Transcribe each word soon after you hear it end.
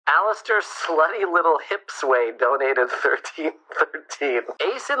Alastor Slutty Little Hip Sway donated $13.13.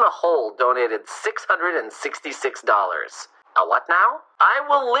 Ace in the Hole donated $666. A what now? I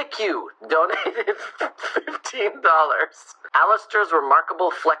Will Lick You donated $15. Alastor's Remarkable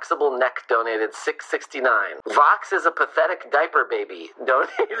Flexible Neck donated $6.69. Vox is a Pathetic Diaper Baby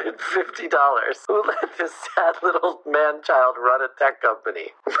donated $50. Who let this sad little man-child run a tech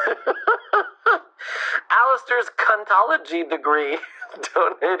company? Alastor's Cuntology Degree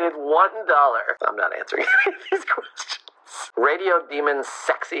donated $1. I'm not answering any of these questions. Radio Demon's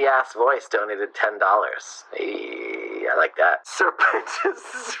Sexy Ass Voice donated $10. Hey, I like that.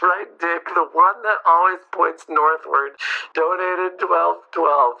 Serpentis' Right Dick, the one that always points northward, donated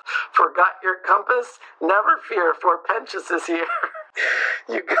 $12.12. Forgot your compass? Never fear, for Pentius is here.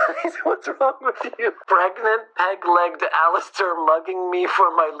 You guys, what's wrong with you? Pregnant, peg-legged Alastor mugging me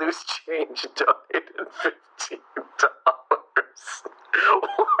for my loose change donated $15.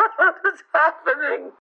 What is happening?